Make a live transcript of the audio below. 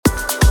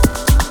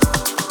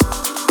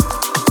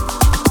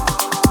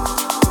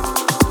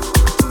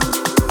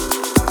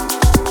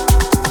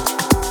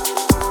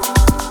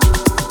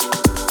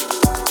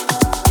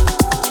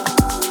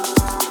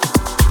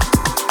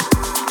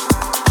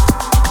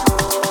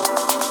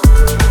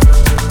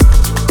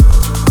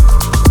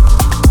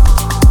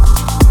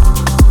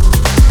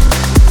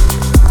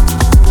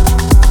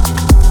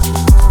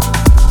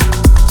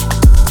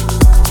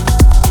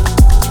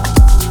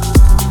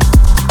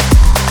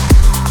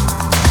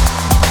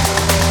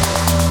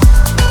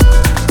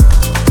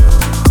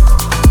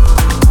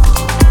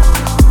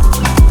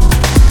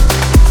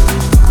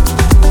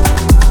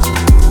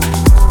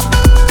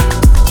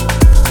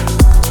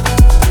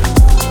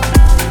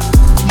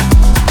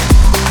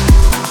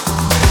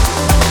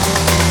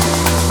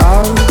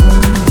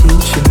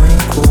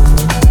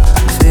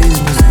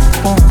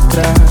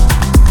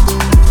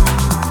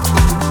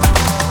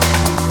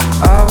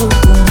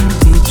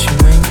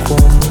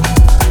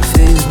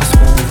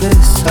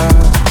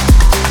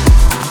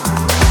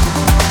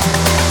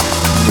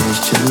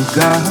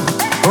lugar,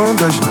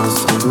 ondas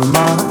nascem do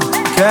mar.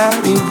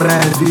 Quero em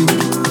breve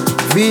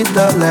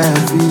vida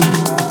leve,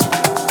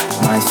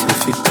 mas se eu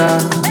ficar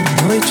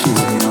noites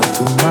em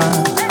alto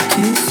mar,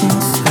 que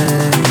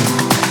sincero,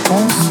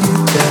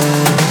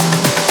 considere.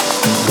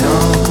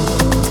 Então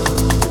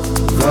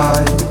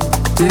vai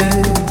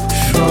ter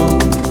show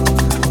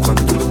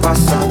quando tudo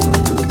passar,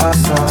 quando tudo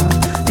passar.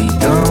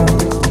 Então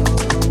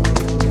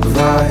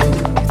vai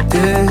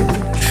ter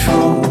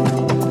show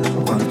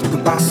quando tudo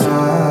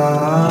passar.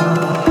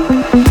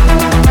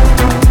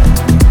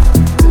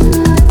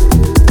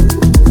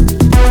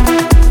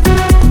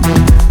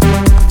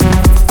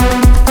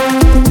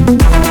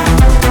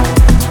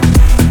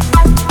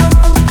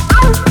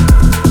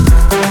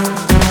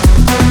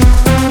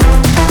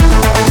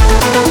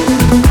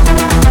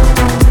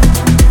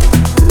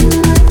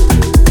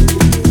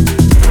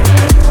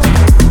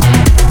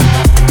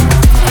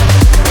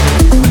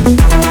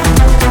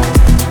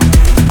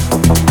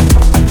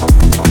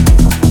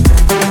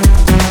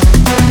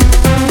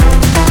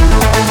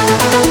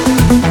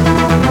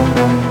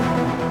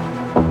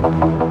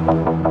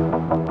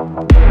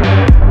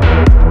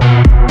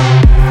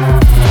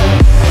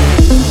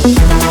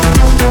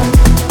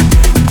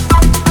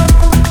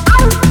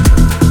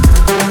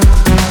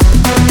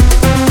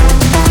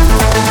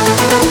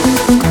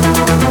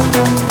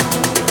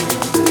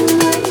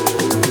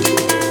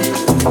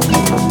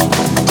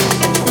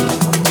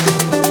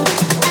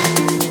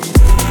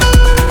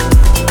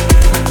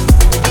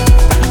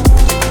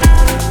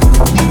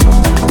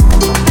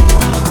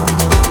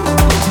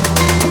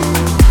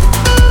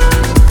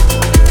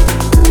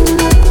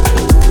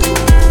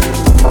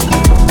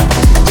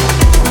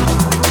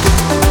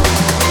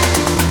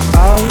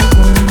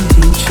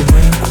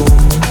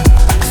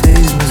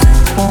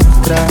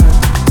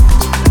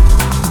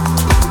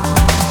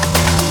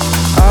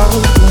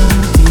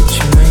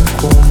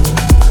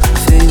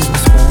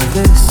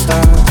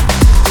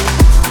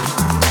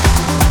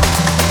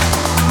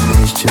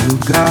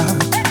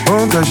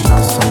 Ondas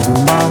nascem do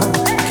mar,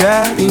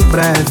 quero em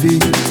breve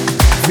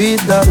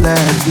vida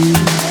leve,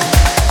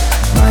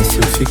 mas se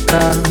eu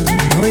ficar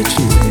noites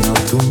em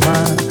alto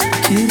mar,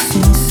 que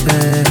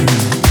sincero,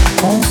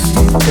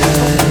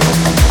 considere.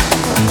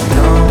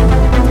 Então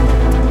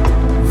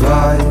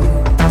vai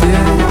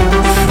ter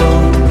show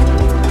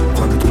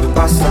quando tudo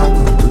passar,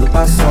 quando tudo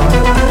passar.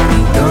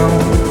 Então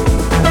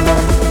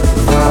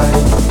vai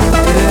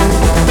ter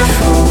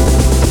show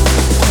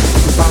quando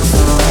tudo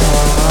passar.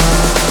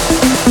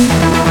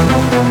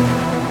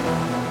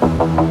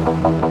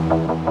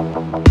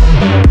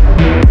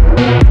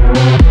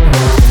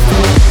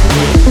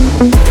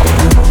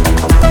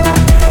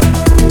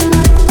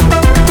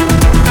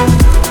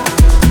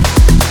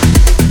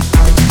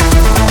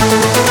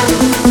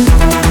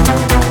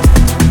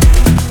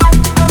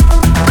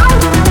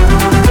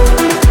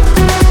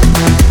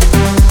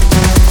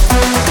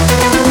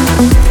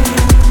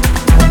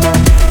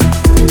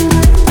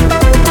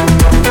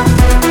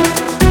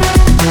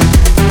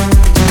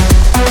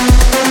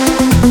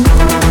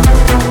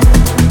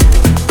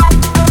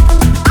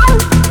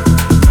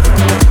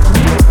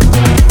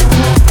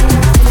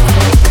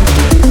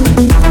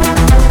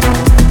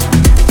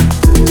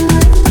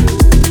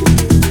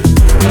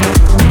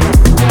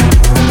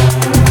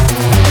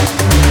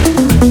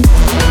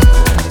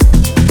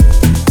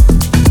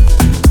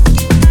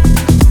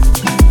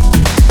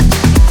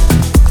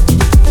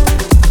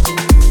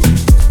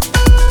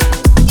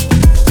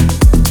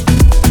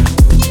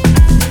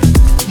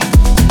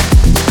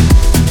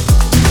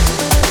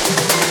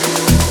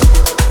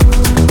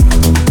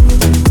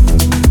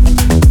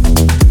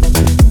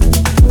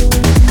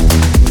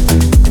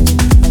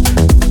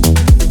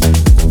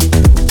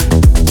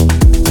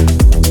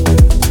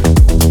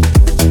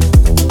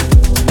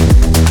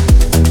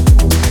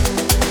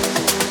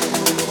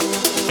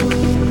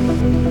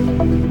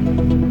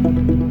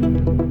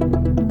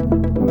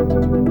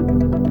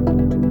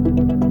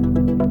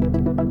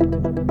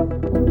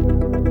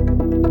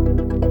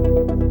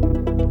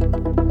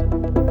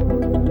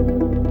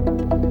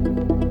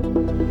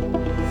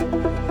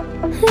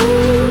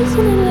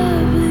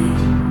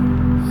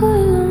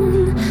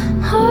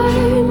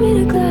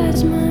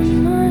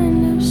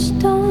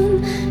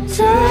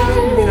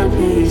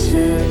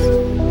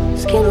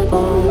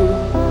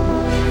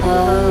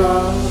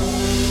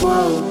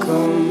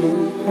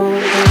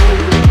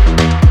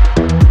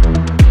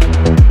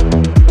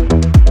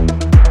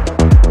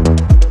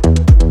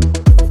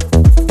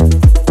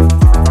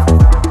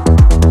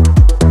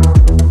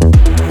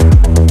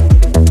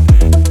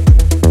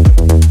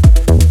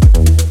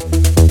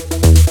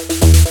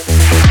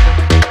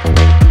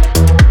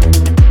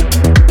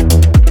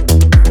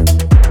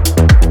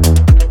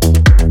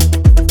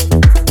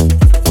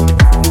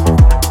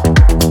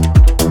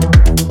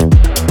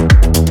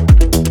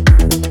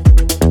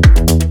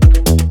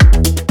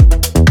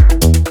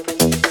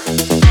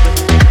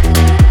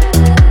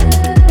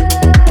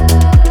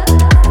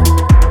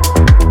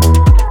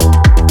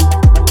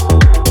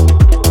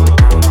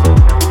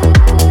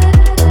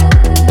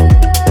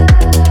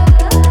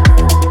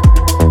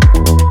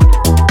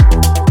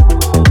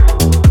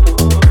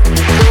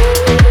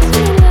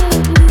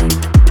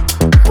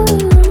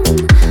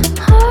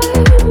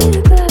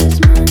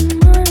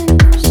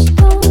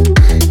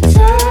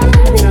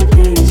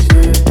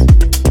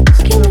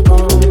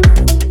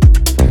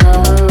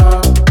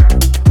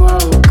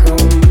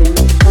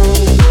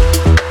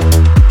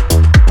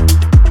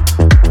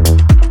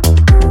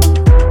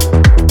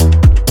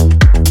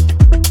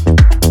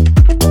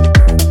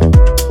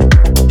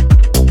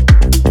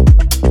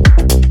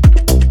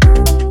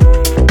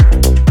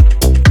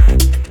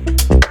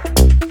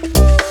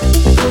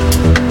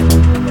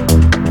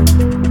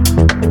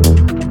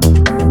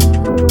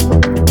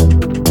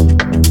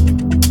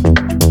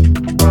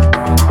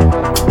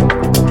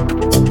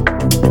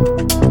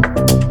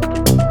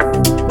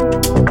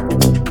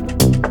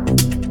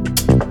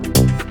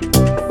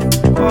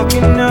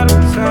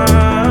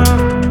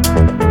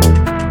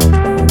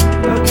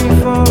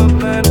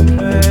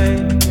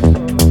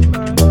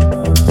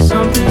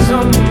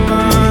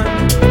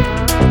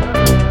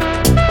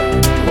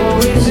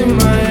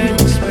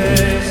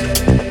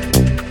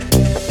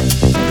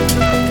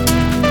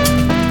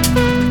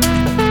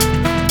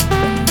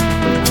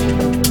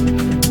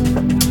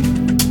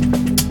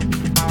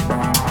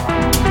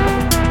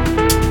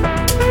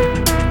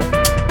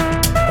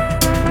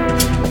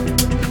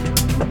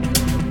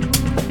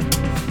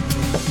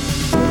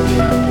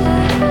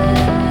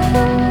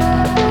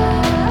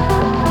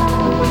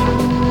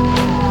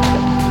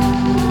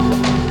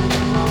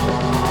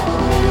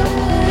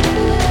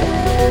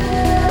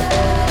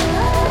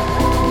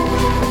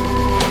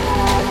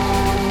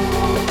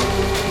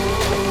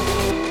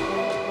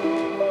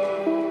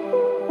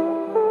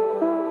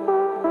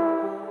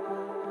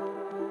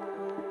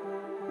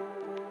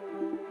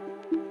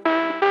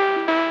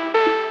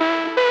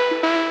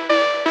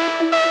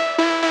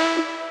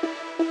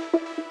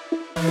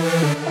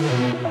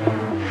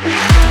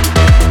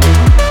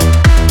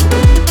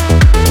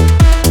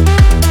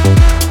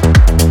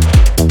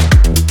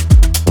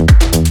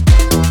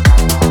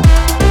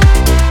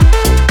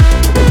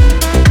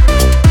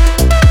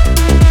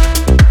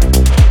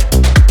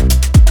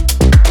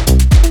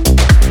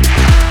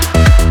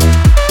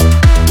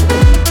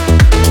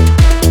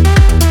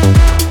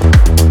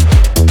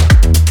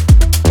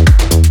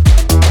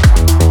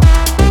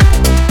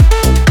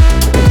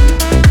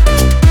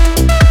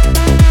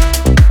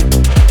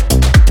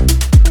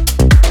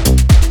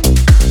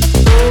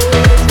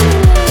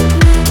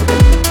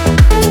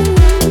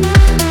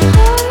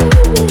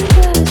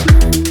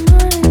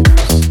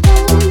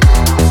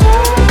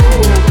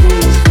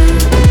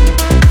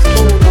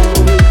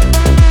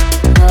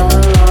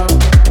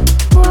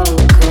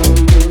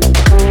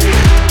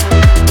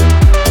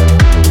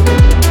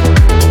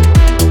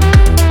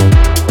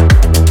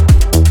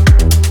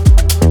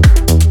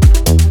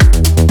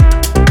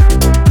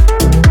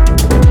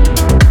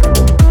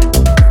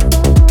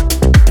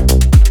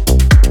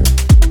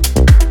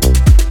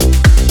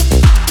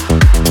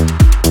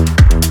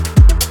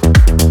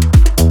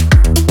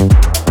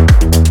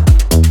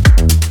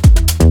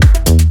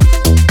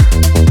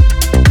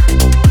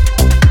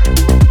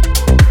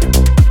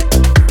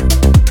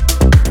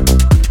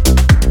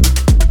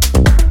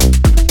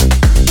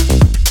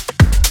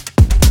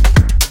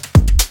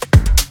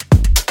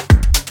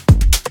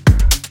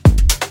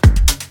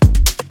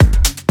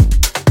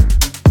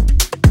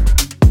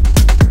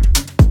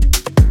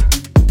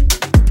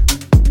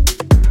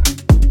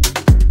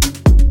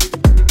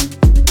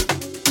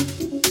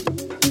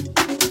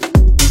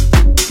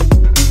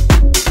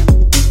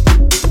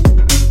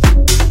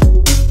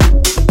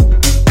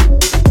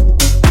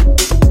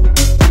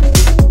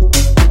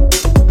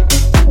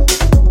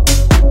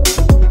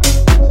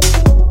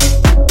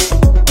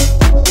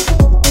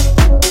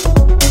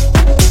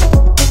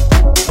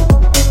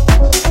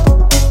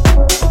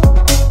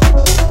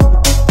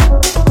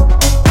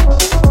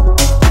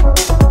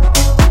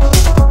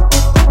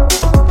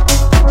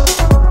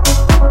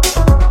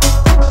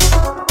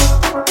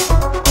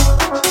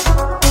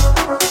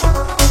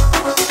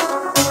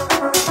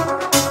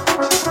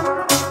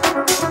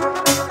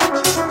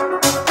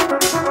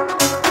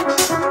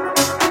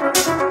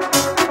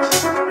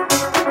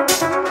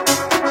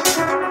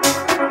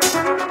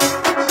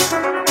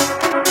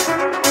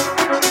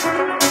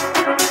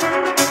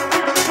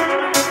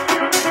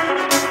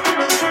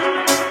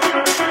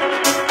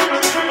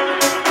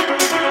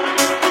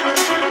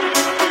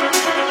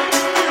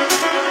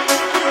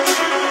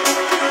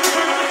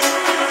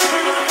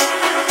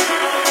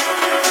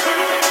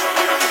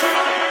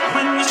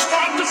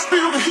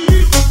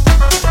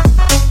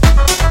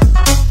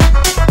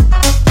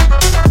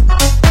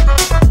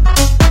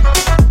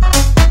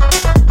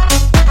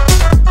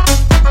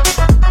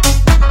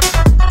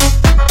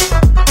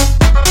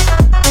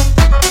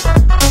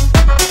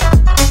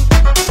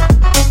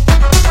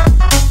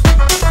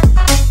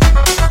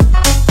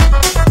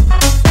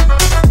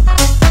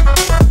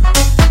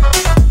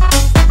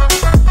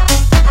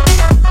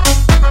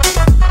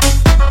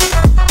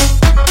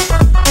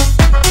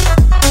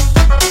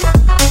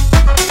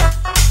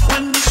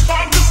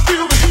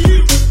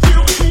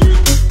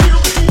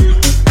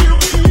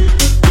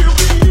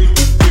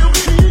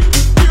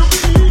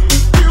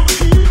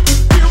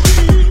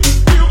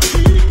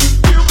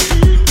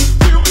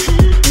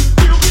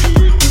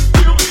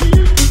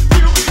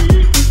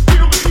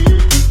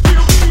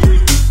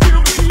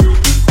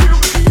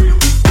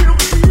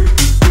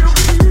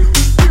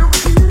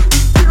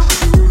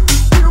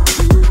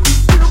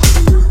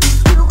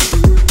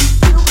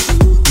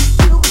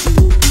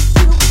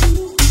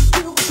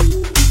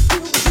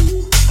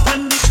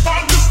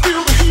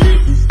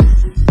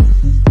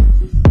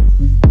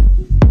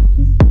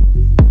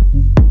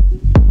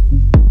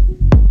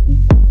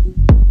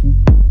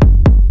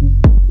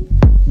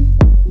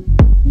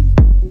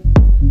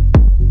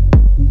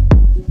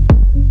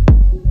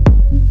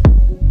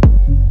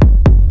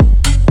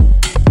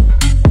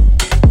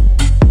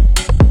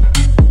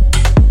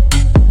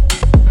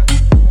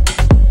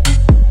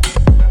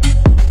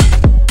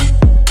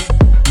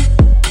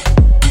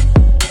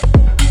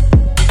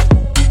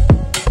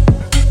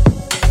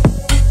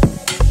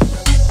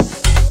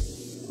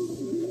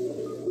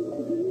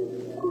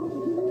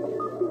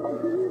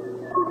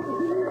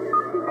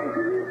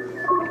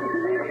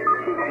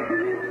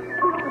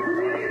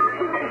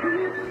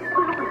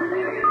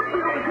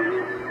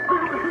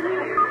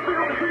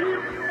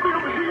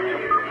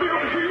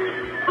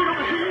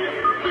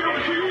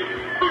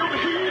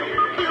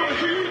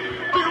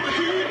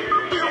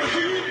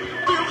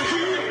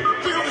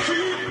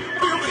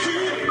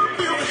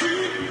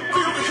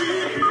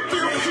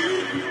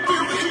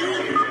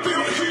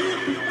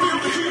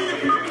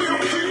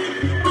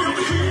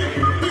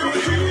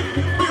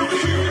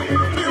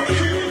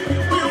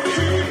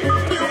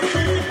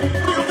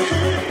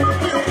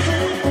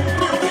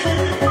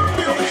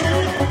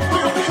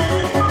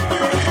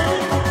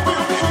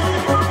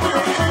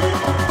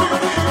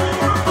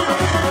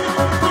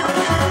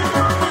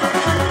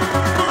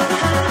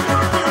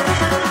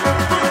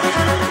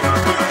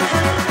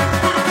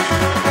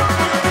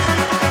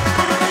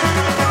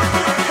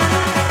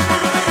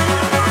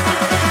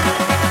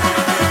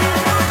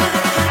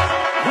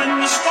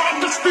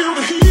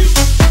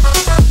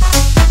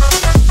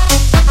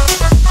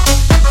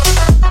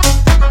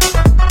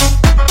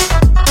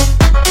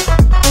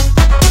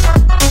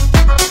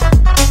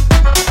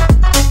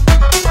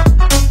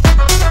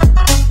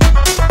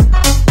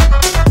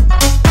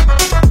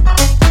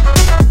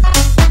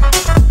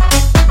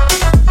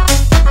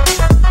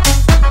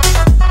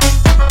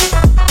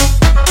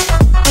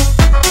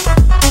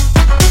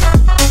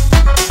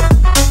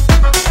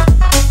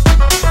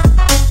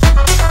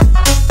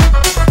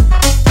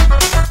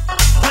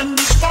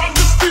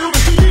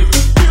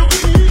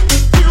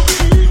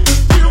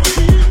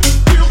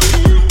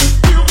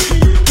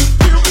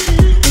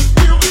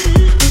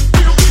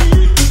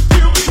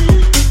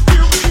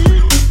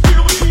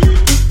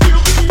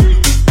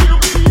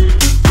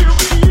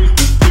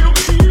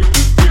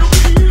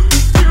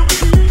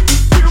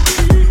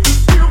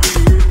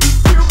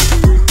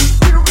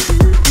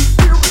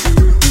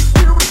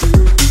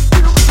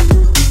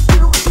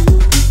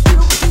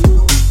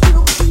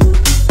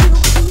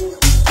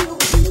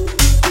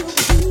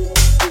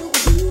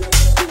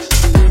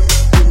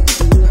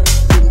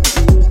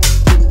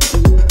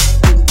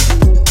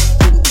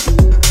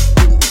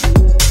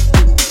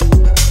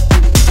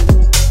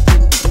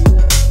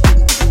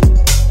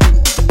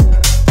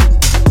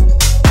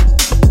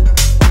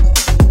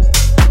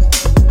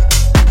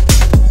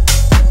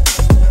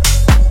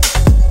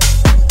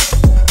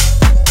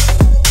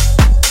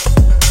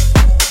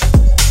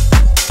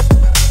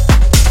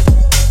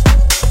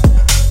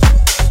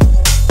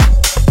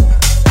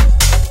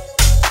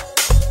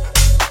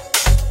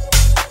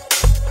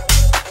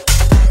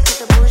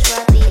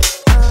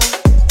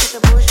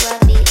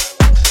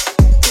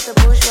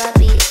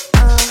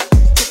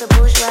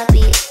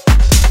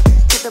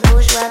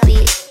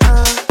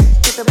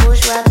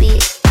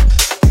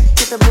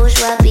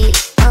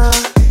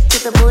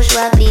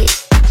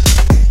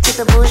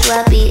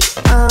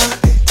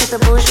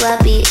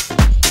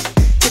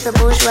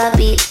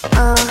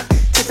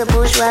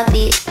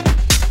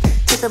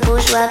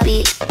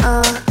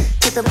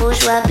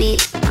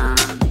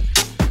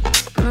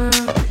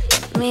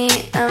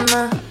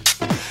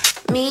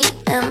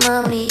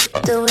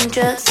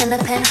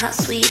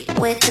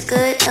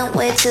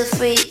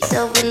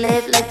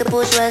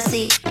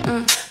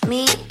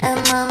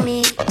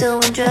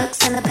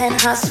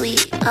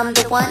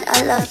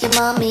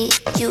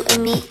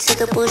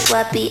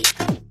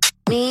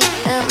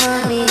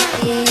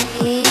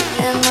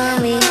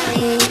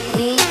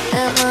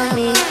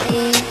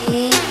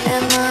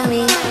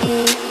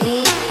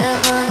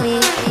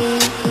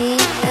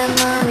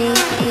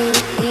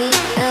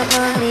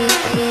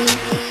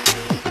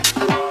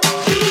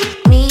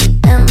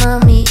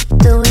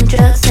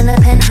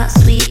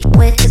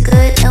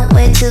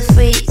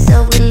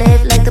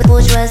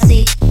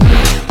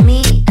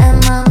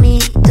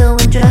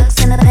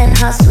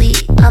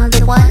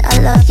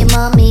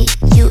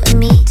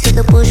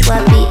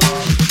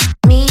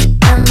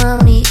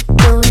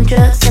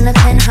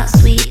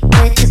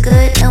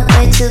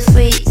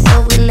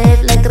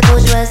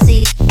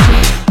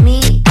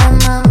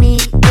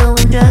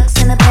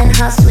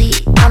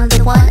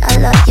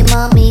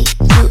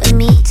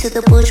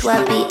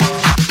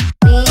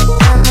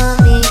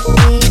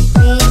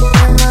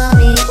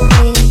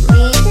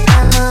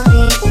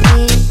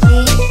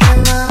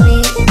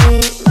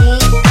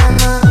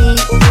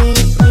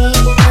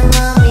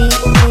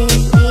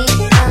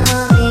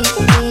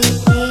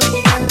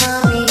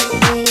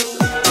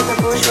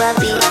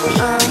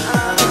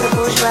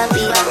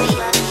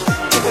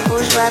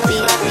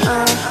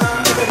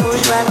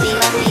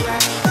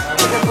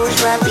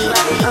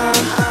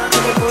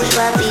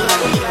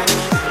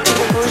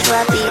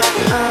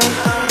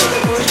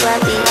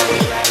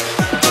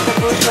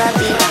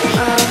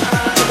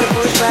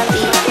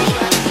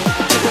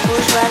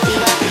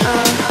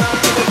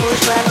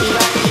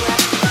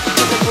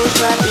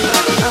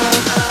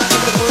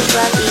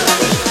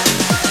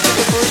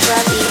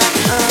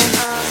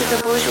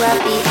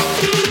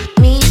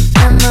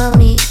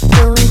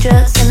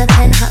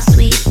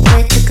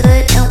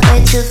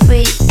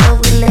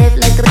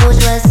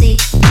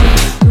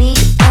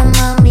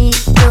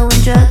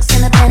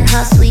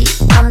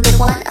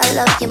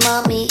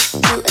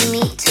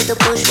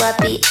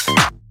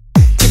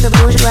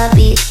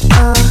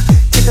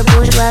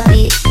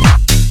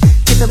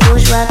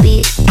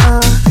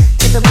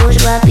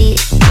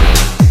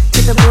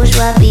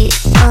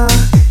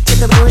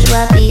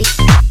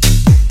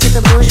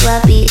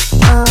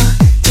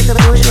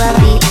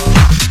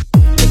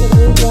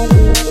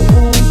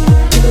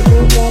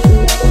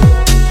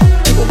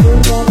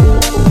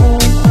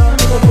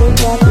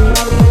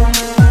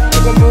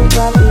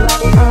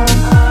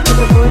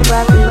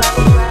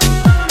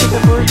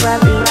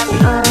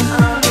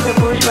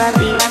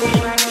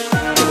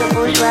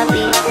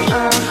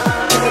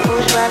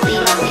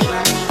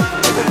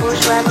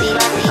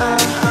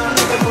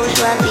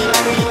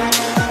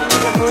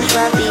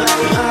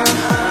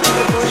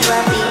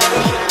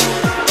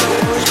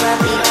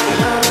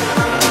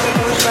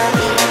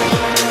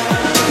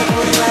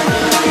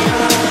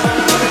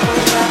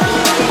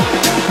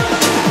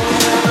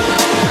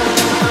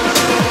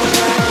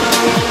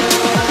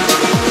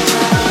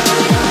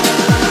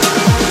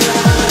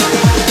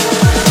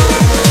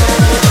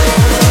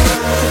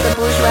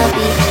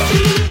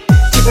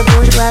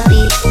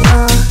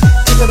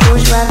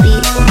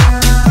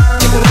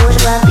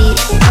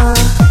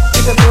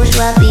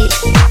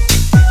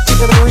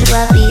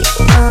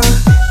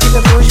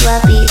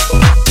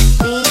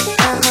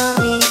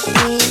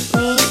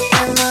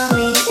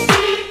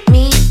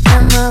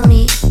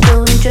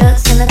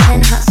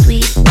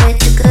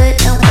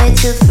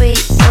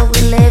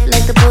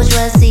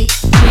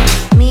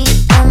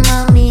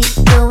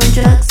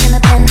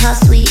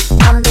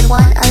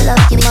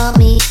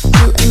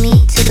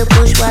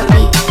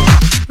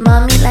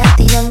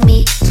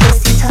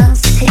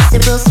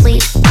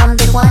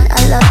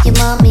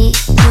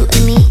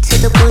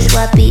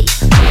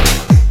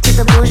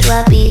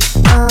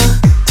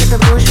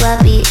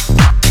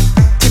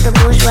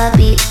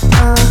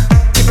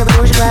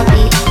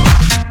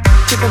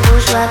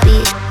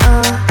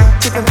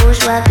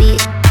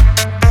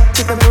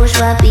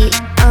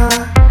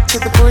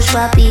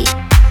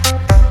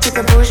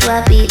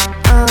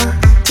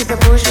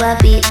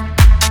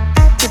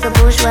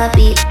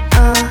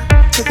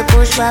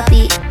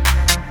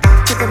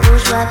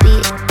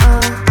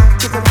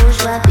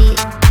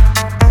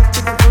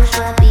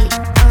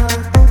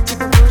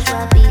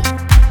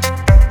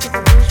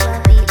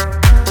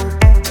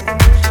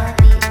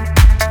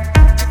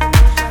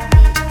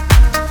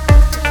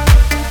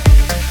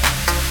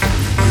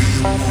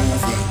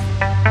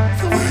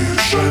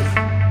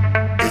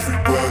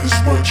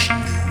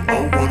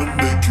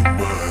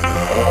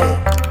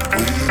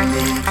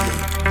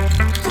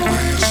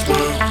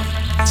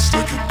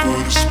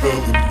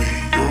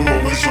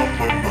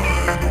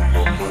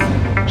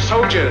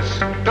 So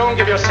savages. Don't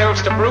give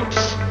yourselves to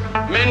brutes.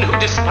 Men who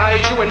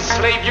despise you,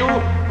 enslave you,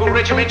 who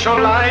regiment your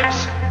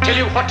lives, tell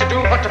you what to do,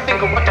 what to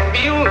think, and what to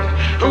feel,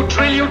 who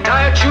drill you,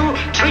 diet you,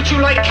 treat you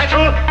like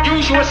cattle,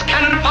 use you as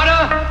cannon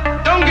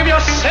fodder. Don't give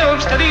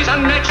yourselves to these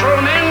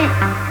unnatural men,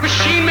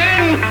 machine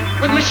men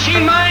with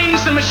machine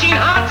minds and machine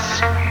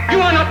hearts. You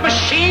are not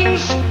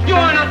machines, you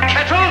are not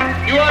cattle,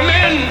 you are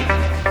men.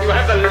 You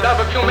have the love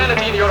of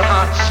humanity in your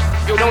hearts.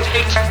 You don't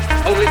hate,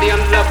 only the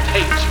unloved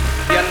hate,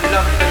 the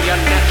unloved and the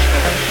unnatural.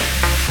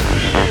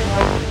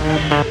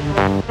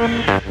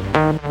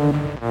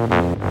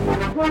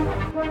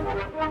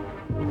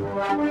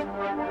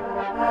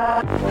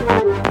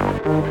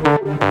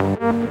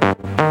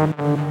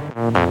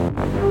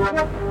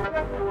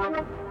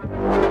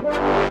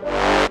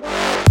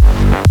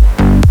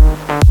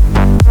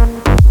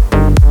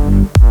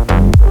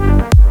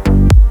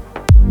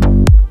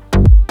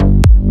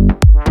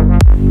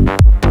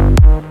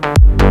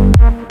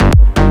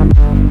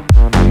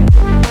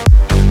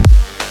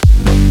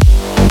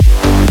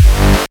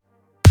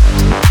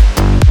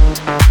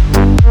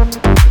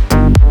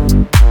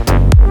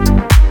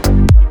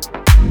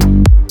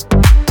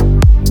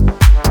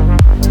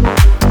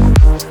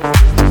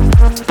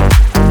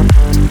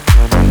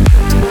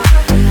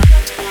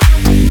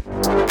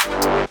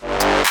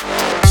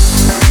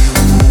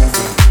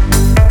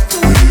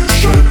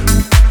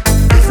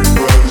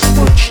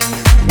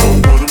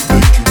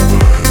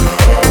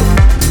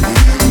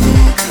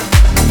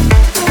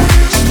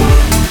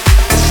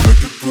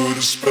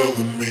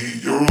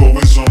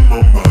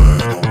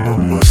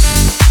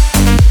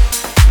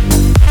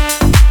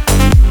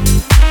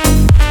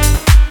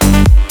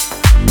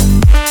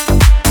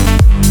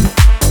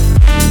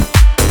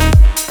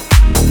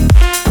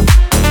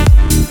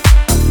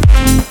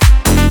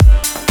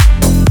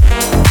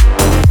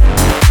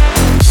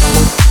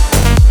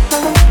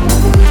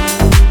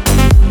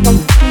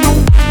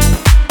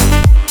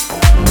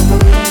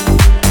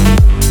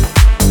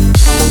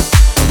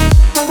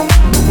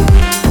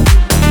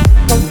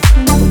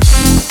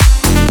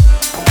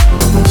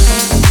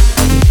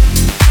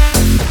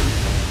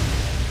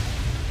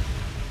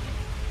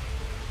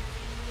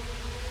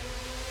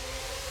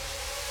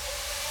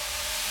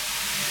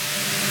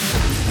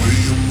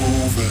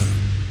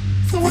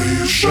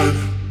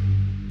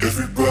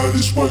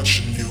 Everybody's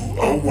watching you,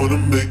 I wanna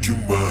make you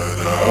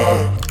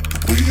mine. The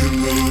way you're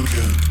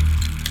looking,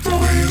 the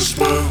way you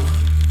smile,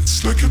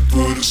 it's like you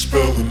put a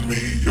spell on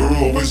me. You're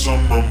always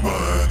on my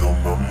mind,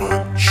 on my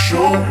mind.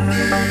 Show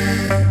me,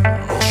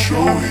 I'll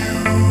show you.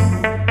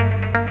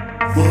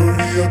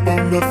 Worry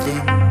about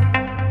nothing.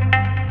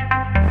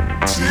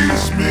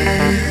 Tease me,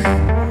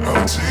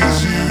 I'll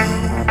tease you.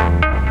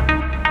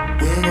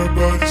 When our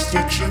bodies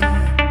touching.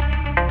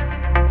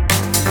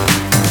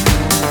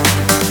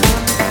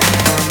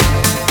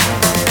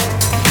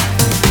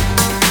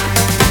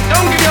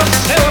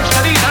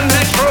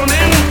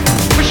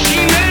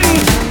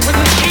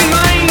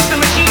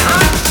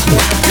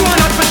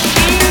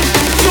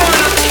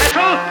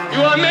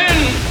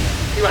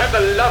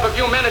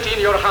 Humanity in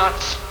your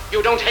hearts.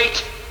 You don't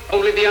hate,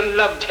 only the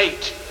unloved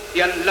hate,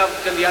 the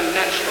unloved and the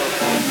unnatural.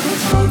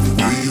 The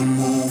way you're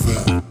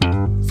moving,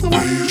 the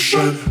way you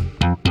shine,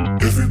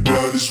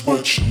 everybody's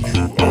watching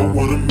you, I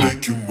wanna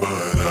make you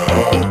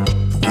mine.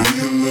 The way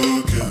you're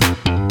looking,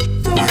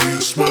 the way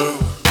you smile,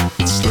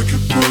 it's like you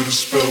put a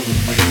spell on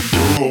me.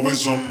 You're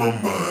always on my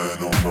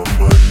mind, on my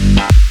mind.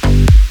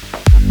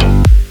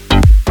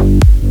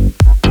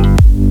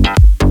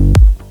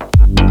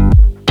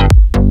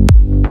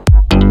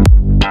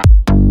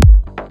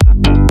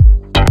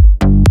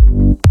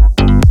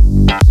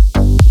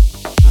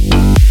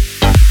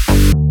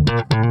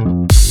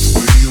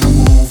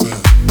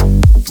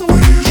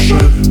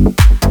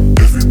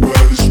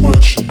 Everybody's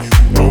watching you,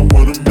 I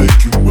wanna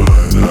make you mine.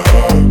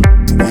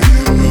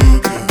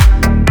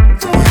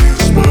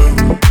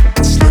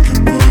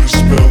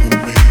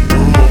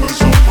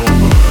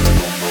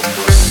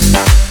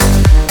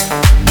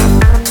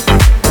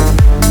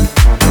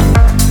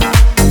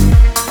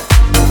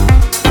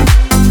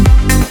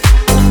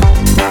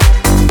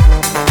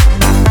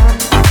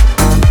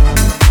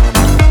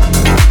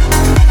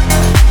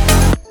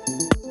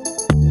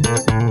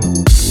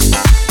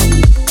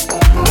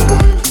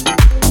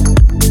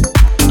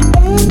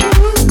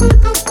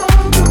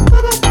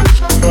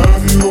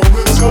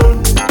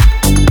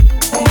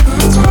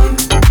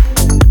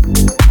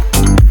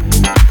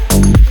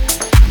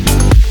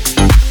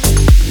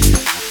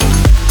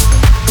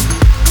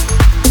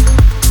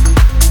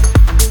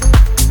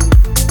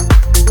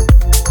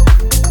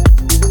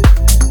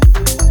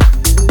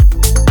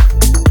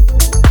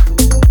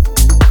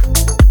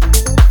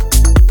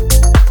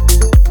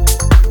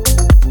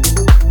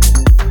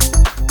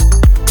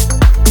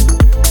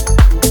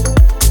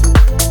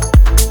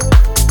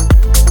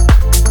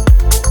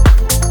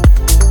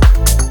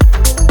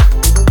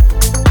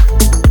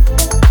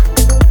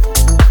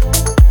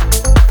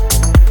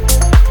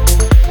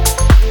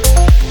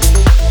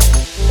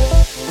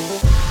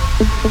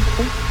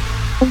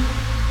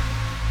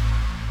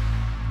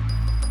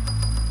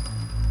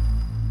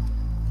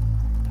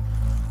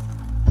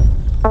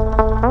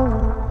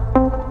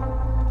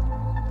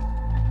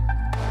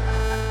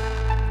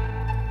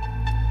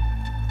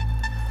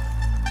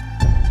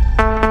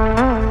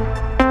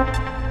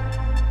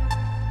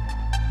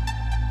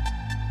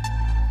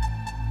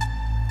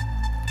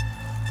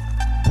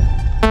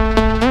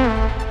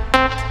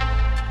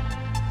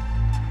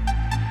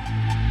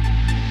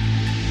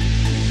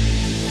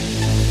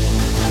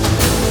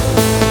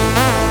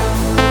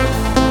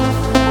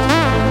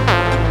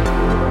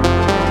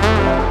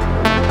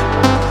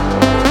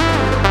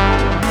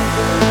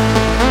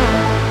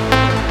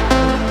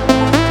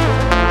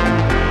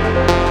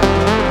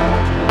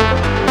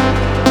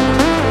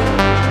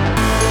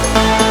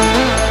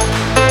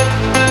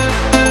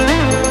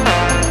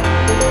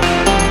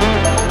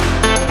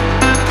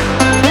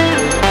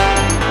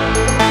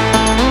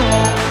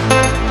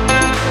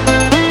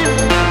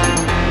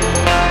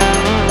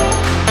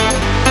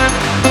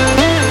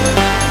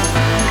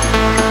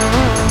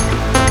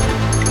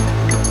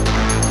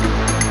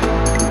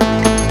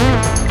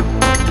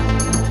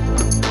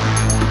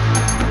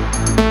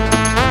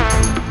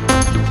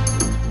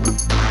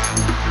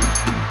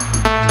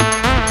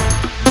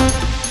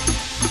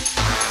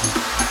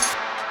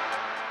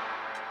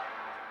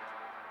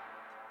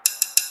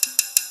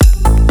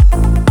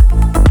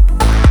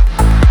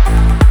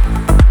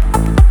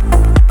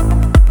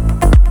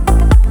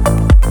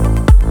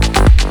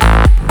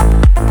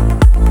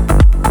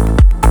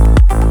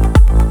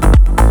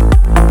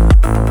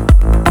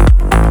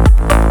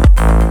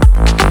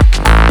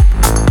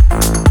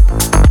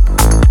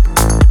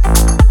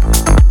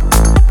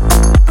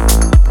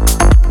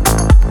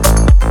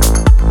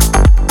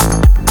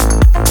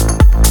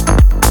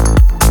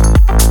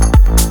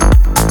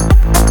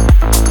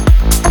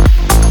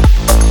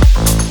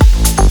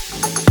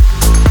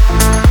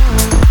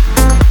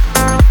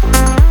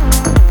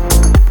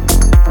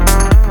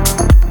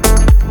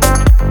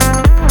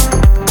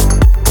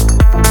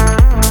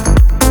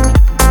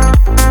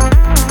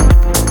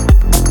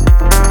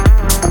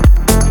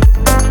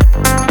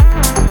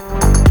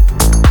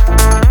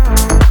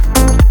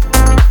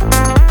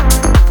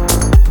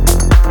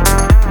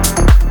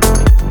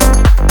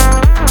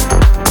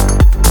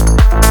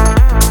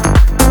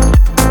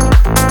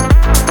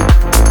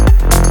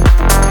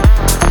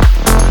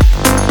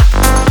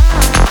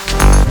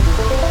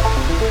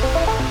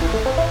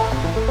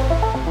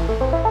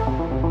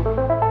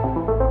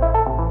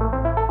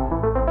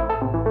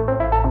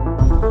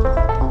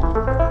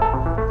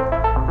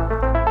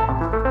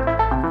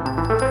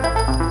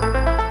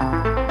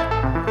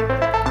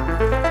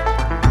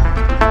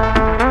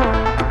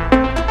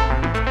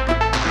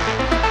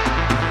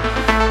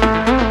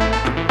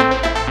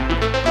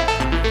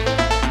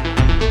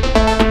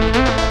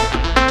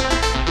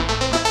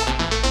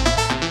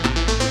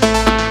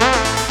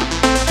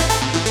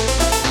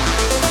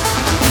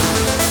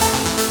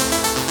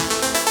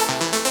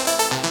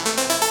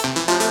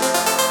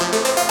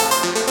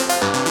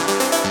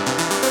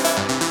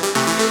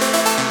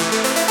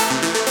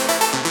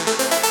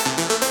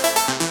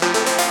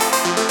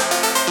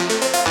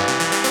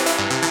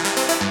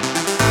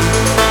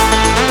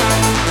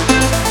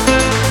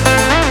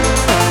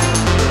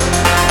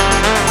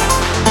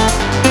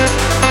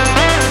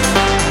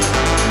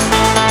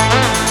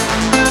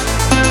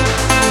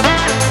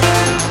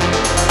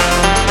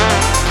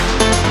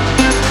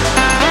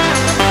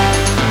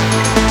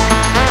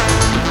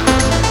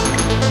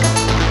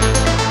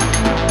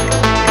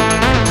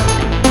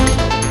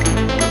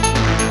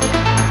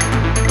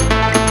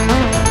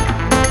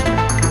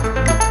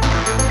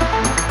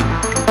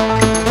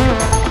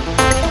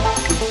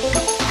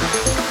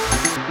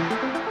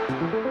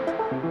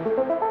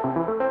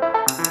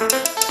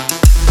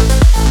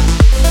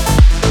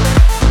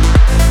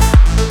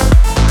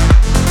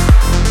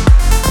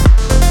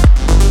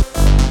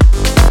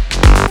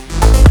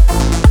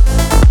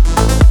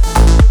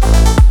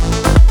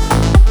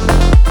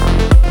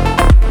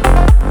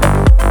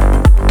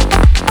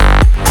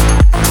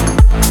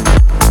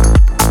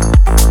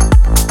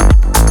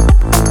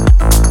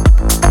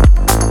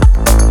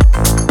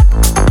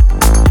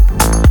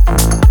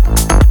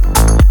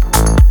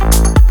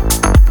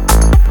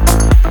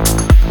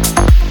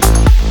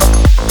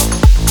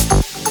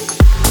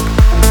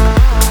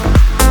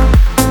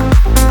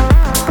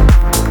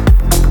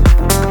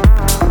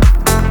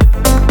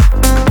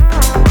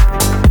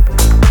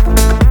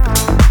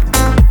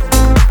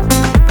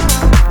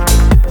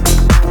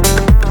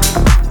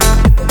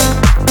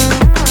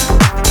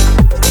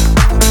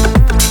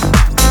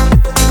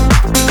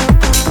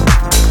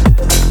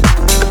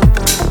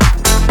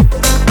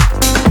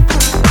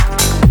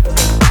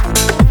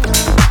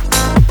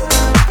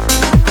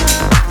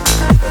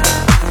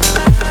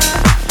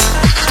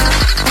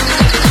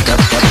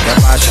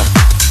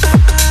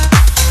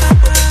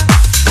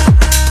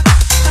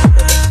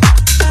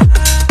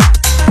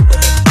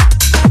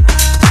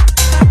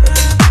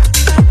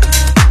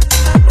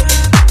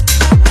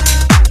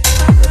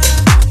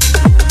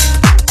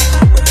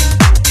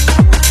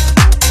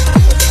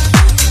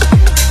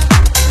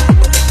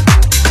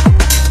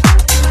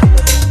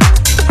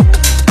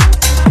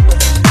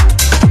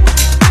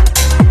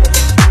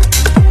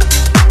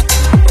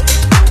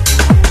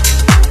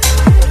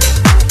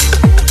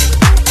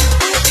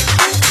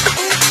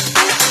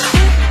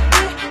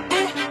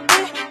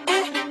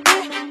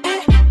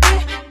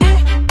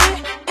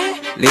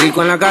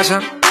 Lírico en la casa.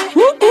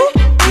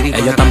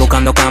 Ellos están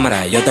buscando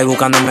cámaras, yo estoy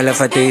buscándome el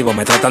efectivo.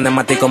 Me tratan de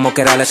matar como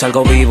quiera, les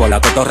salgo vivo.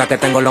 La cotorra que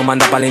tengo lo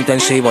manda para el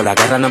intensivo. La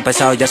guerra no ha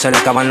empezado, ya se le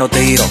acaban los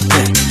tiros.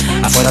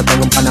 Afuera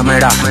tengo un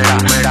panamera.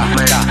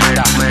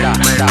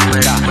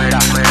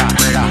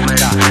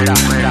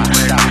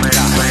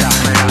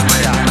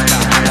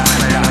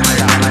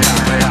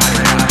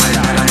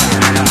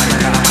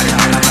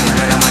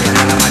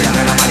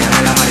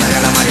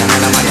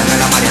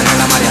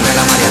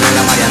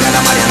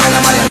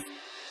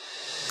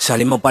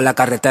 Salimos por la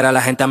carretera,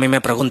 la gente a mí me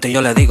pregunta y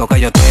yo le digo que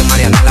yo estoy en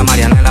Marianela,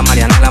 Marianela,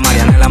 Marianela,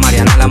 Marianela,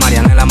 Marianela,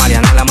 Marianela,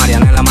 Marianela,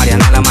 Marianela,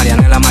 Marianela,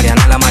 Marianela,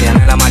 Marianela,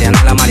 Marianela,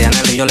 Marianela,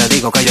 Marianela, y yo le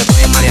digo que yo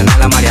estoy en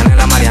Marianela,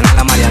 Marianela,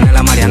 Marianela,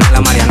 Marianela,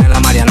 Marianela, Marianela, Marianela,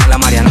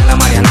 Marianela,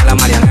 Marianela, Marianela,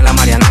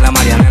 Marianela,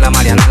 Marianela,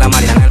 Marianela,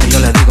 Marianela, y yo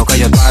le digo que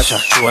yo pasa.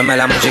 Súbeme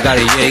la música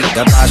DJ,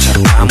 ¿qué pasa?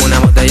 Dame una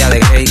botella de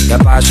gay, ¿qué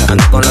pasa?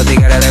 Ando con los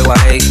tigres de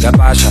Guay, ¿qué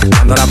pasa?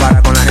 Dando la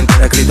para con la gente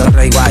de Cristo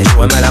Rey Guay.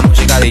 Súbeme la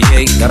música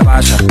DJ, ¿qué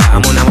pasa?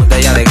 Dame una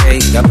botella de gay,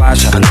 ¿qué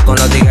pasa? Ando con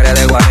los tigres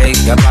de Guay,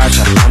 ¿qué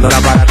pasa? Dando la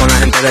para con la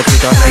gente de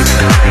Cristo Rey.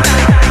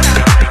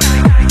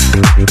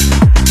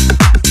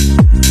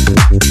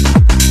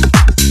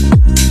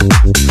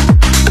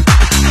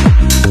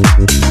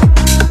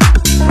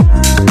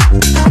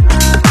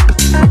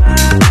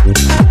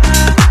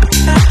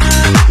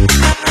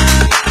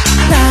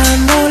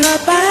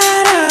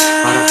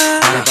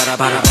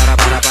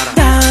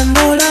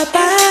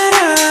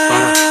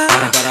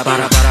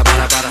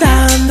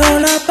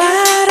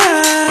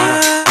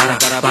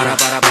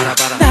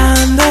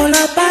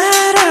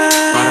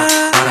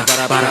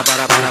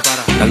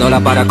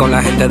 Para con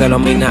la gente de los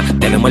minas.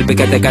 Tenemos el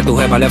piquete que a tu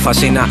jefa le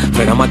fascina.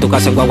 Frenamos a tu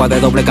casa en guagua de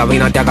doble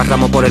cabina. Te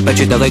agarramos por el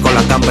pecho y te doy con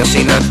las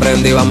campesinas.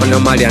 Prendí,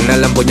 vámonos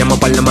Marianela. Empuñamos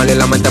par de mal y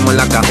la metemos en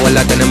la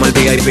cajuela. Tenemos el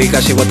VIP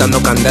casi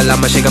botando candela.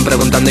 Me siguen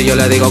preguntando y yo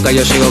le digo que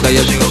yo sigo, que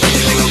yo sigo, que yo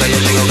sigo, que yo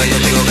sigo, que yo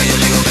sigo, que yo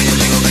sigo, que yo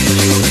sigo, que yo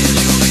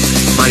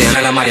sigo.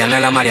 Marianela,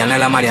 Marianela,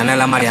 Marianela,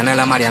 Marianela,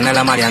 Marianela,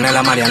 Marianela,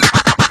 Marianela, Marianela.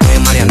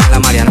 Marianela,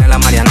 Marianela,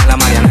 Marianela,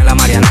 Marianela,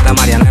 Marianela,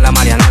 Marianela,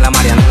 Marianela,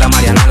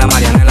 Marianela, Marianela,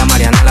 Marianela,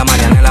 Marianela,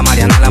 Marianela,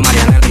 Marianela,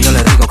 Marianela, y yo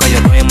le digo que yo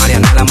estoy en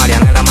Marianela,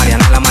 Marianela,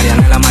 Marianela,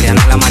 Marianela,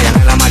 Marianela,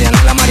 Marianela,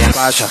 Marianela, Marianela.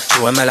 Pasa,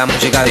 súbeme la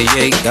música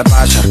DJ, ¿qué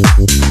pasa?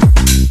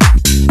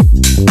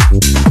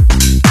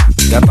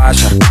 ¿Qué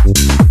pasa?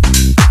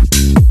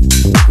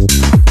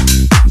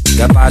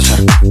 ¿Qué pasa?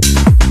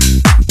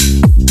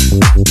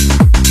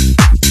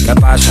 ¿Qué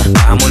pasa?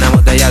 Dame una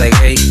botella de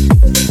gay.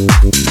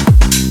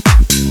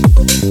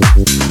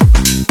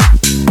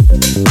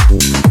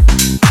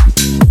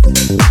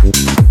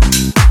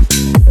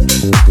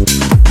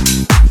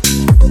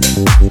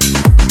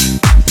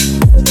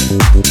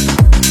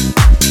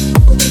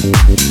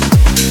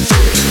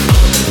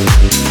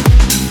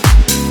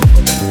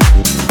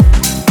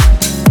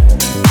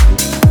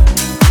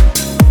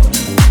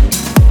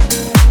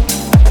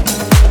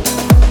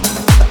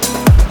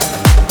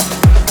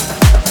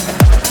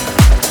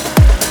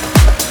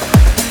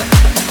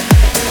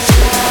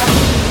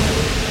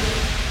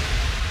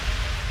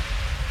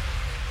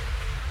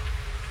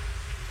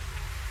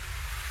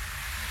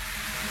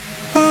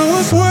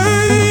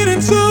 Waiting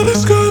till the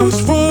sky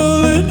was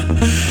falling.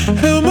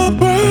 Held my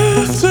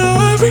breath till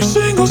every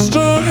single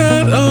star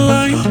had a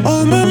line.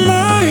 On my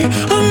mind,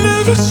 I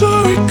never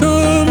saw it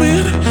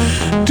coming.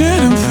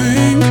 Didn't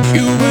think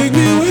you'd wake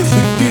me with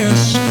a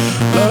kiss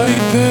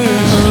like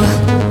this.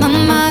 Oh, my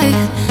mind,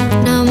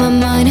 now my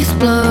mind is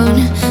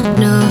blown.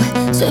 No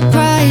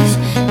surprise,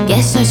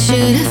 guess I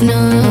should have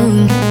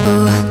known.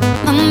 Oh,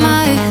 my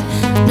mind,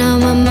 now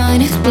my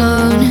mind is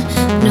blown.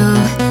 No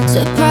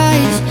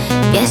surprise,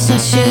 guess I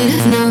should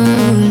have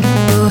known.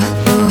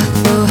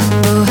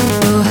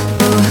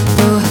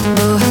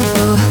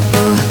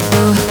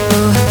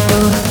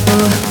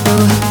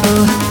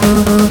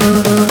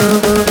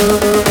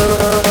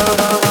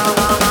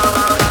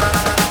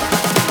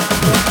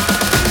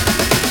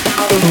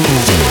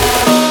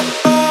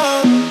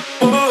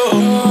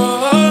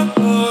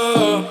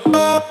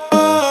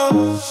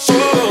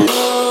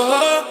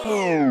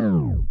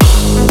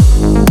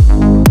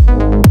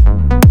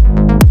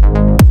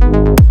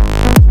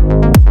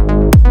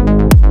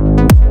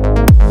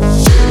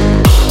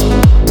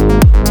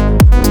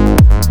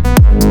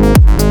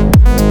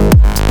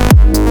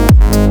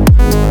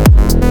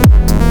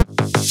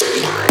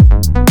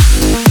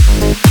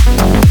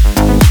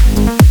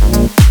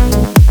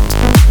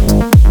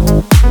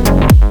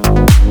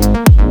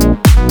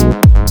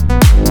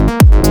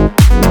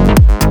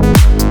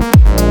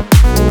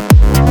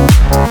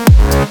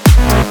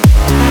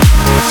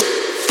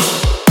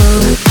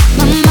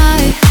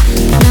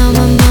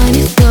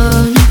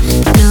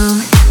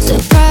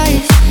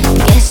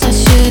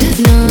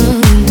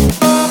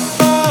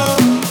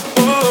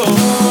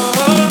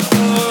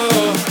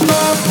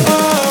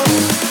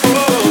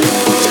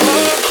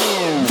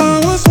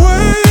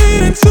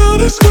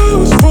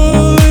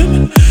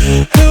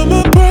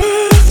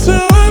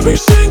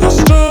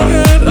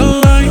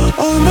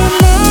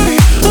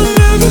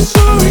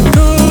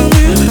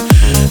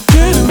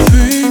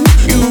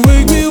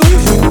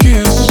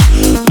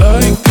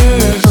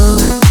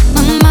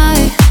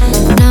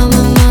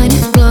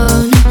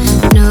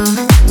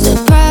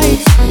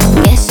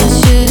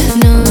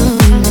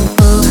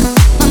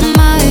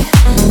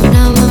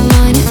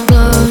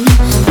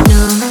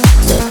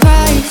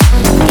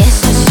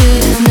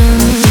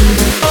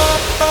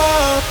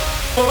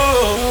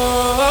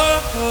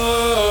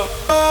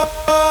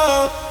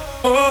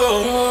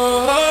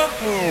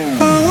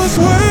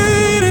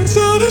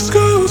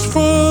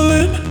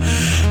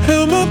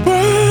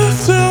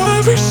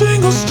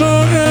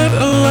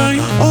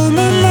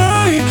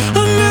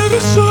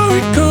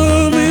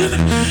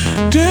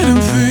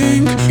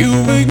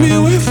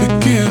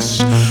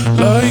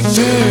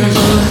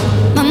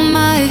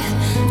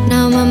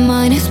 my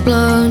mind is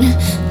blown.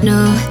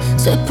 No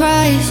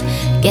surprise,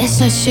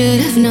 guess I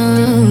should have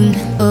known.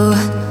 Oh,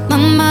 my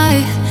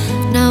mind,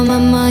 now my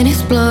mind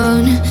is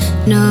blown.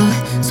 No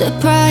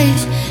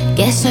surprise,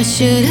 guess I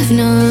should have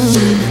known.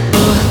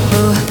 Oh,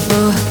 oh,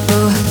 oh,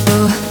 oh, oh,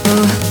 oh, oh,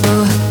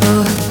 oh, oh,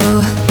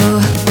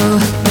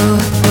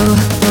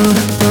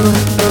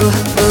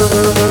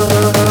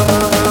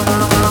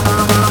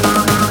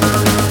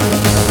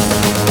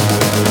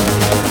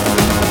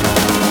 oh,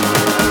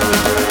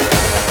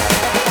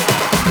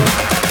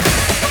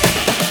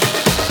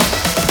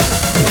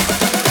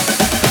 oh,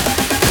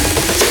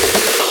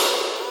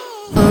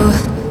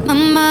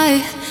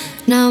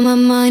 now my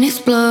mind is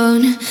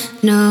blown.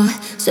 No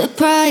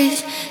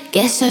surprise,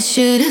 guess I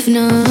should have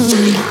known.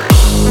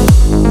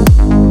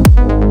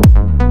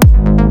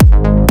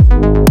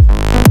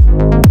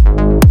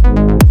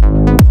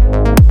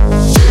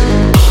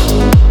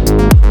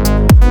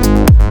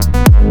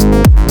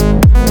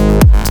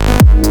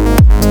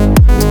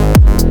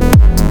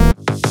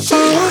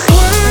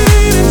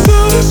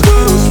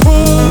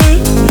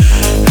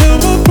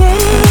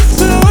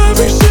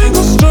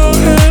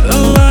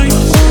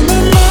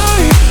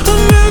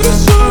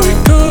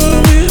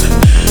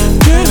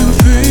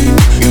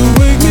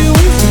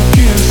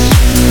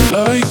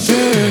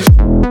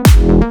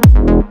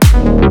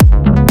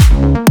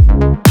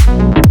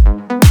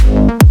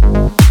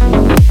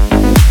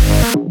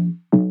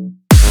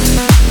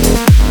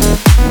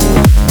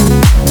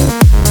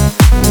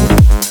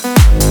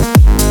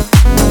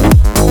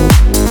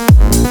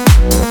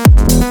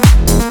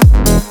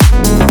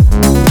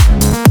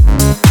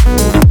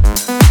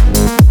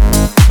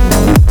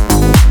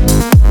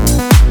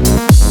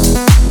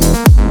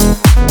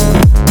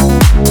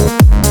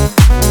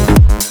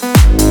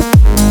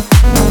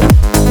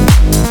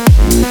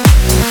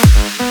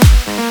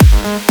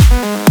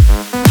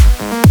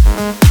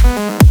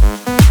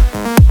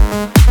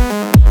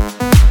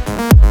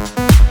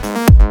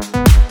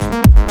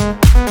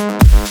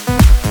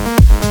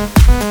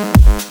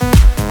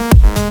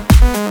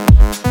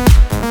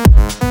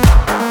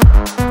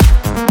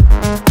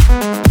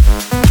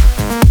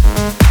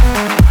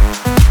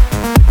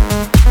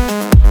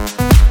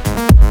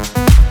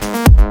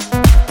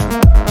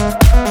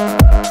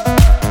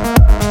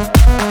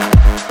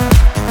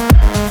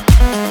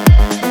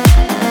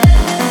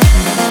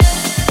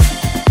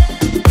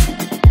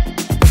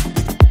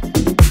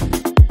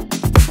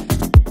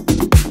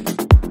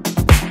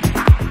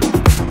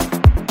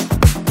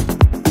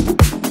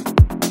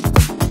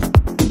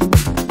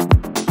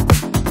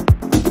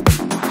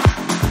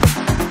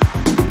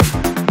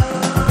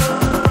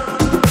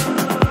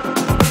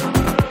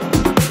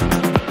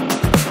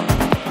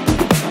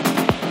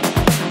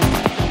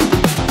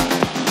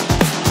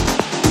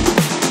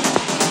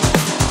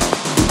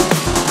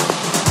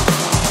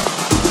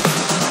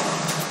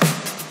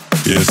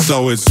 Yeah,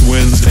 so it's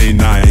Wednesday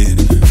night,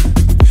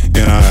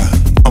 and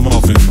I'm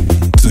off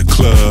into the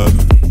club.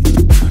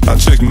 I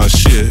check my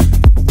shit,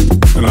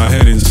 and I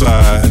head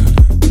inside,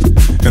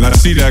 and I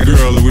see that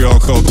girl that we all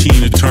call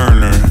Tina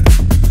Turner,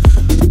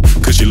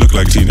 'cause she looked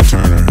like Tina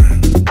Turner.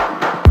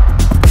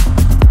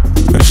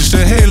 And she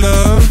said, "Hey,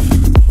 love,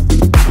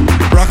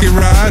 rocket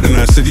ride?" And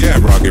I said, "Yeah,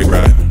 rocket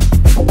ride."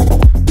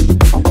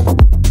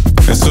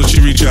 And so she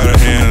reached out her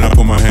hand, and I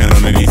put my hand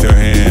underneath her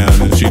hand,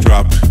 and she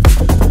dropped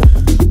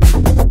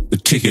the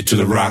ticket to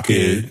the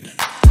rocket.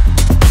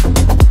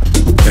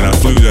 And I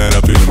flew that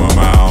up into my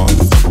mouth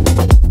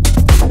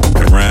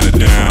and ran it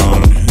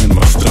down in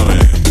my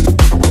stomach.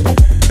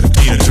 And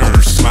Tina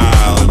Turner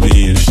smiled at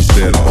me and she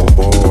said, "Oh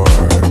boy."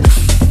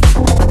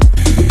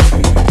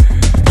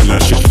 And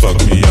that shit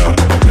fucked me up,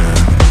 man.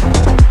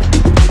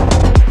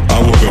 I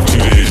woke up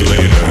 2 days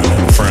later in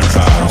a friend's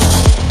house.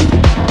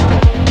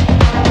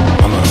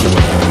 I'm not sure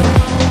what happened.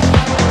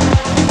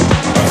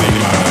 I think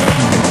my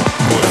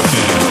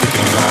boyfriend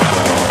picking his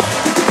eyeball.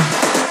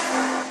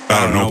 I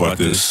don't know about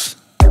this.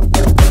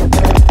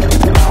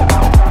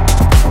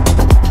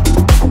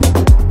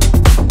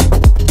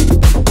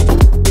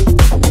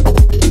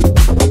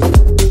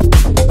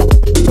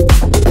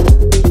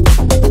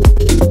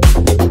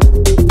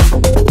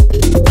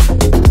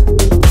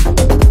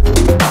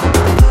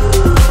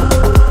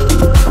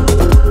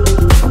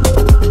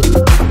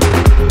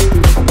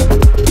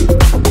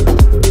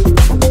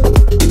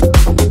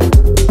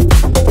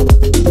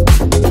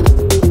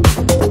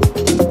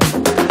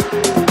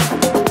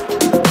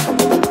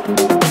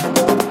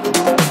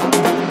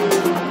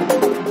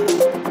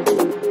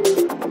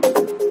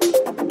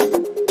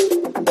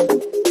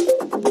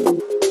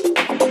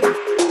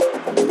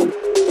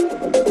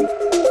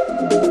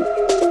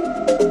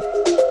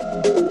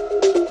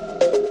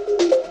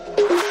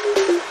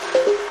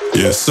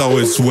 Yeah, so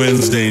it's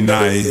Wednesday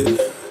night,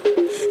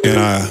 and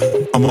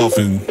I'm off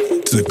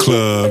into the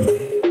club.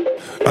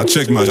 I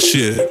check my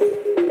shit,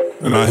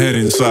 and I head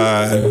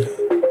inside,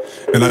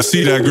 and I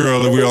see that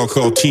girl that we all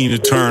call Tina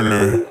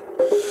Turner,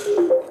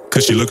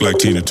 'cause she looked like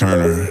Tina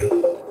Turner.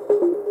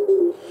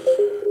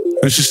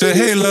 And she said,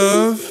 "Hey,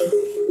 love,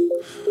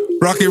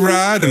 rocket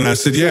ride?" And I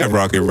said, "Yeah,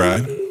 rocket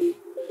ride."